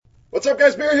What's up,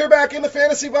 guys? Beer here, back in the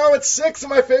fantasy bar with 6 of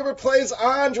my favorite plays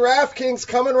on DraftKings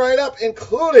coming right up,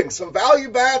 including some value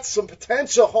bats, some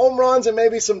potential home runs, and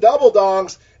maybe some double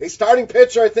dongs. A starting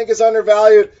pitcher I think is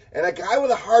undervalued, and a guy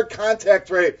with a hard contact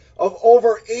rate of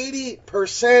over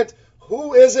 80%.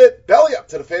 Who is it? Belly up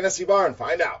to the fantasy bar and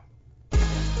find out.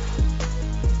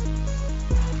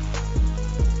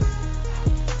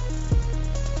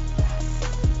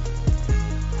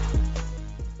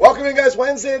 Welcome in, guys.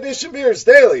 Wednesday edition Beers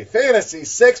Daily Fantasy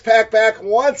 6-pack back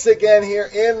once again here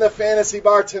in the fantasy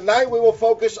bar. Tonight we will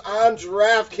focus on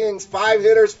DraftKings. 5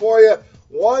 hitters for you,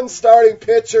 1 starting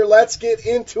pitcher. Let's get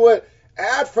into it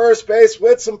at first base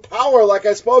with some power like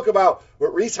I spoke about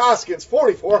with Rhys Hoskins,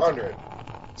 4,400.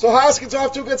 So Hoskins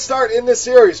off to a good start in this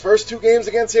series. First 2 games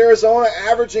against Arizona,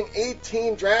 averaging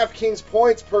 18 DraftKings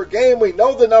points per game. We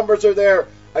know the numbers are there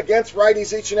against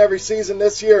righties each and every season.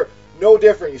 This year, no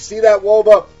different. You see that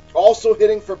WOBA also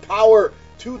hitting for power.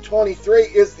 223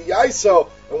 is the ISO.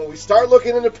 And when we start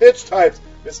looking into pitch types,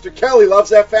 Mr. Kelly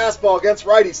loves that fastball against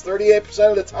righties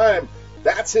 38% of the time.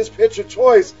 That's his pitch of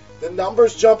choice. The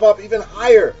numbers jump up even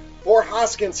higher for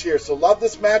Hoskins here. So love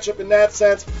this matchup in that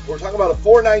sense. We're talking about a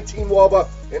 419 WOBA,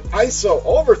 an ISO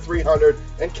over 300,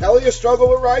 and Kelly has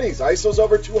struggled with righties. ISO's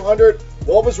over 200,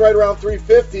 WOBA's right around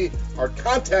 350, hard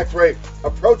contact rate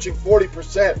approaching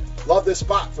 40%. Love this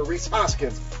spot for Rhys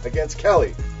Hoskins against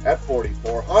Kelly at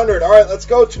 4,400. All right, let's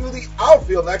go to the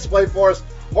outfield. Next play for us,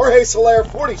 Jorge Soler,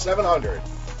 4,700.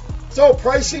 So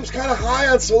price seems kind of high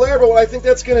on Soler, but what I think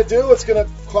that's going to do, it's going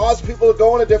to cause people to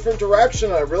go in a different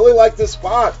direction. I really like this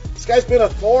spot. This guy's been a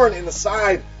thorn in the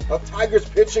side of Tigers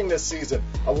pitching this season.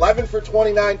 11 for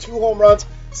 29, 2 home runs,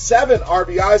 7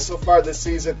 RBIs so far this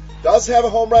season. Does have a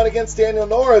home run against Daniel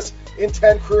Norris in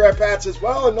 10 career at-bats as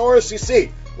well. And Norris, you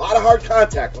see, a lot of hard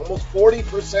contact, almost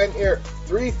 40% here.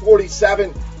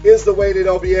 347 is the weighted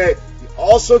OBA. You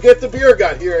also get the beer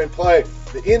gut here in play.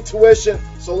 The intuition,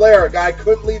 Soler, a guy I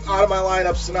couldn't leave out of my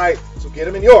lineups tonight, so get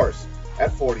him in yours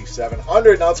at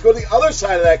 4,700. Now let's go to the other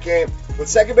side of that game with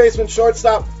second baseman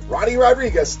shortstop Ronnie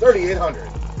Rodriguez, 3,800.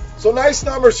 So nice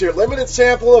numbers here. Limited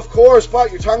sample, of course,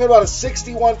 but you're talking about a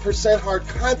 61% hard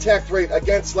contact rate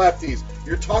against lefties.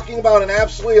 You're talking about an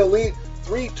absolutely elite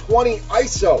 320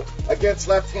 ISO against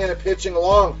left-handed pitching,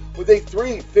 along with a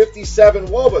 357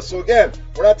 WOBA. So again,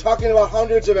 we're not talking about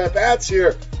hundreds of at-bats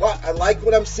here, but I like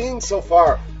what I'm seeing so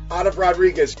far out of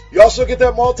Rodriguez. You also get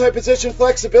that multi-position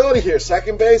flexibility here,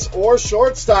 second base or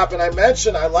shortstop. And I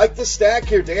mentioned I like the stack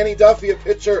here. Danny Duffy, a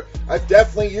pitcher I've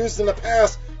definitely used in the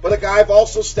past, but a guy I've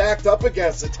also stacked up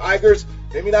against. The Tigers,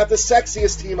 maybe not the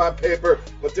sexiest team on paper,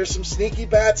 but there's some sneaky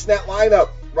bats in that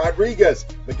lineup. Rodriguez,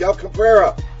 Miguel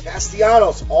Cabrera,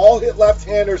 Castellanos, all hit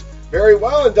left-handers very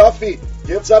well, and Duffy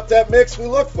gives up that mix we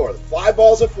look for. The fly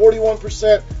ball's at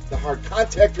 41%, the hard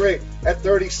contact rate at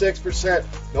 36%.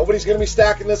 Nobody's going to be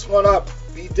stacking this one up.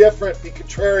 Be different, be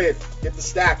contrarian. Get the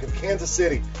stack of Kansas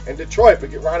City and Detroit,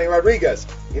 but get Ronnie Rodriguez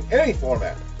in any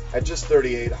format at just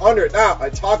 3,800. Now, I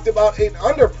talked about an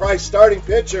underpriced starting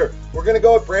pitcher. We're going to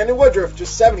go with Brandon Woodruff,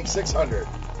 just 7,600.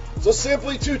 So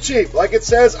simply too cheap. Like it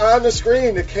says on the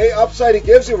screen, the K upside he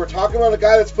gives you. We're talking about a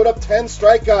guy that's put up 10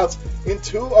 strikeouts in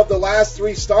 2 of the last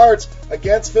 3 starts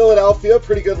against Philadelphia,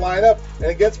 pretty good lineup, and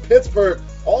against Pittsburgh,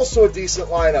 also a decent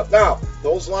lineup. Now,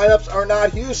 those lineups are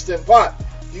not Houston, but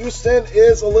Houston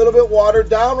is a little bit watered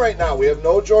down right now. We have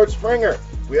no George Springer.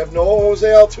 We have no Jose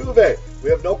Altuve.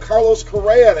 We have no Carlos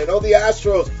Correa. And I know the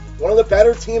Astros, one of the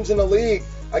better teams in the league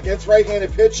against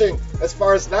right-handed pitching as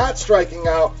far as not striking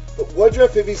out. But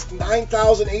Woodruff, if he's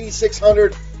 9,000,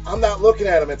 8,600, I'm not looking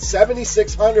at him. At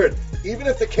 7,600, even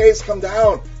if the K's come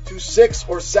down to 6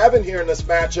 or 7 here in this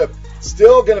matchup,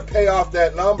 still going to pay off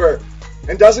that number.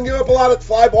 And doesn't give up a lot of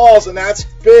fly balls, and that's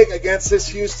big against this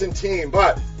Houston team.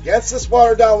 But against this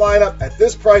watered-down lineup, at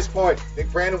this price point, I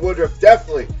think Brandon Woodruff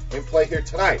definitely in play here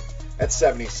tonight at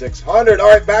 7,600. All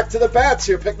right, back to the bats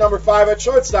here. Pick number 5 at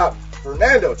shortstop,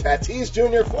 Fernando Tatis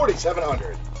Jr.,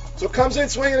 4,700. So comes in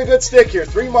swinging a good stick here.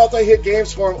 3 multi-hit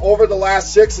games for him over the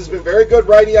last 6. Has been very good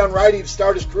righty on righty to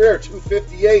start his career.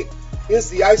 258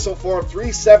 is the ISO for him.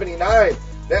 379,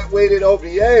 that weighted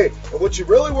OBA. And what you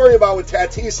really worry about with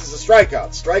Tatis is the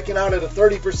strikeout. Striking out at a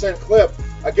 30% clip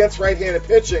against right-handed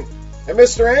pitching. And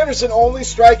Mr. Anderson only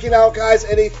striking out guys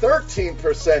at a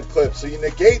 13% clip. So you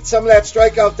negate some of that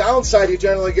strikeout downside you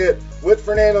generally get with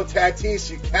Fernando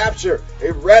Tatis. You capture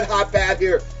a red-hot bat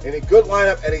here in a good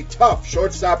lineup at a tough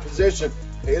shortstop position.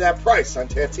 Pay that price on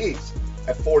Tatis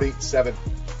at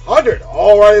 4,700.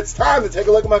 All right, it's time to take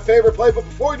a look at my favorite play. But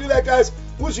before we do that, guys,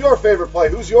 who's your favorite play?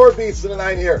 Who's your beast in the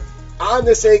night here on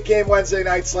this 8-game Wednesday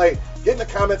night slate Get in the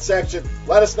comment section.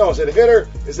 Let us know. Is it a hitter?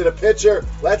 Is it a pitcher?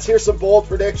 Let's hear some bold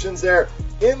predictions there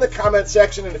in the comment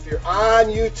section. And if you're on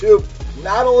YouTube,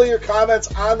 not only your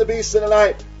comments on the Beast of the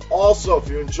Night, also, if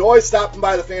you enjoy stopping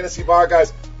by the Fantasy Bar,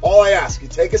 guys, all I ask, you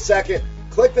take a second,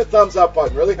 click the thumbs up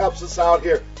button. Really helps us out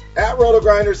here at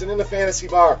Roto-Grinders and in the Fantasy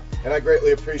Bar, and I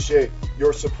greatly appreciate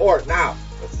your support. Now,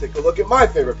 let's take a look at my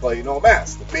favorite play. You know him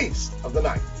as the Beast of the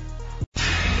Night.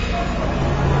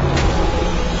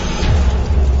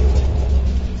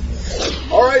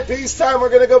 All right, Beast time. We're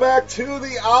going to go back to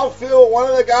the outfield. One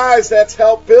of the guys that's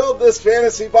helped build this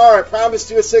Fantasy Bar. I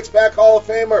promised you a six-pack Hall of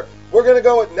Famer. We're going to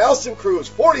go with Nelson Cruz,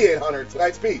 4,800,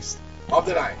 tonight's Beast of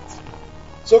the Night.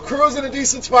 So Cruz in a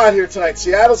decent spot here tonight.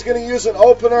 Seattle's going to use an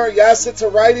opener. Yes, it's a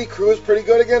righty. Cruz pretty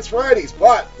good against righties,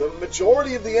 but the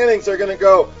majority of the innings are going to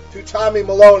go to Tommy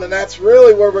Milone, and that's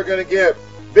really where we're going to get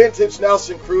vintage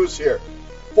Nelson Cruz here.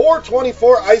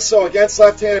 424 ISO against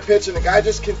left-handed pitching. The guy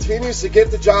just continues to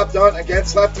get the job done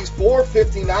against lefties.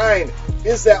 459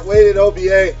 is that weighted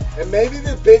OBA, and maybe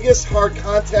the biggest hard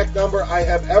contact number I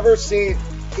have ever seen.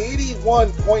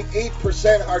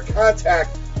 81.8% hard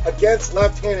contact against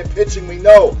left-handed pitching. We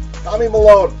know Tommy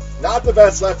Milone, not the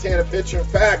best left-handed pitcher. In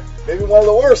fact, maybe one of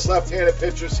the worst left-handed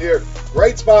pitchers here.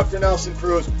 Great spot for Nelson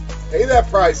Cruz. Pay that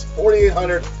price,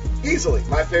 4,800. Easily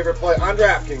my favorite play on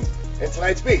DraftKings and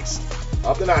tonight's Beast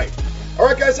of the Night. All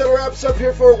right, guys, that wraps up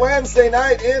here for Wednesday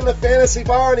night in the Fantasy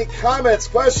Bar. Any comments,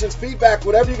 questions, feedback,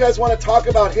 whatever you guys want to talk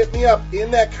about, hit me up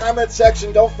in that comment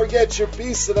section. Don't forget your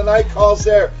Beast of the Night calls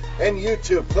there, and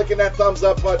YouTube. Clicking that thumbs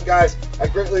up button, guys. I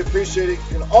greatly appreciate it.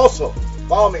 You can also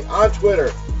follow me on Twitter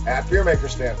at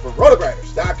Beermakersfan. For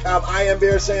Rotogrinders.com, I am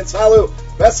Beer saying salut.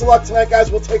 Best of luck tonight,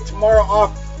 guys. We'll take tomorrow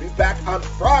off. Be back on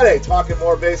Friday talking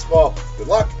more baseball. Good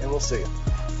luck, and we'll see you.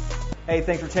 Hey,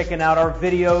 thanks for checking out our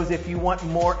videos. If you want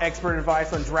more expert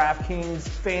advice on DraftKings,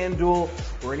 FanDuel,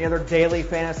 or any other daily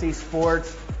fantasy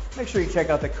sports, make sure you check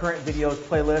out the current videos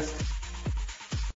playlist